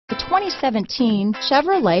2017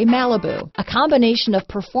 Chevrolet Malibu, a combination of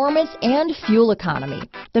performance and fuel economy.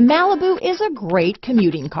 The Malibu is a great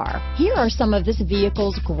commuting car. Here are some of this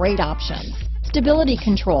vehicle's great options: stability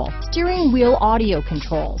control, steering wheel audio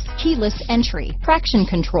controls, keyless entry, traction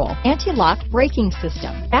control, anti-lock braking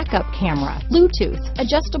system, backup camera, Bluetooth,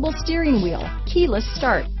 adjustable steering wheel, keyless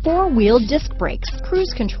start, four-wheel disc brakes,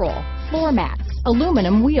 cruise control, floor mats,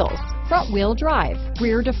 aluminum wheels, front-wheel drive,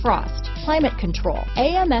 rear defrost, climate control,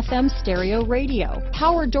 AM/FM stereo radio,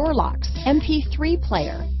 power door locks, MP3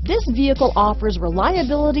 player. This vehicle offers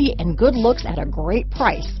reliability and good looks at a great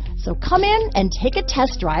price. So come in and take a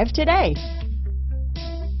test drive today.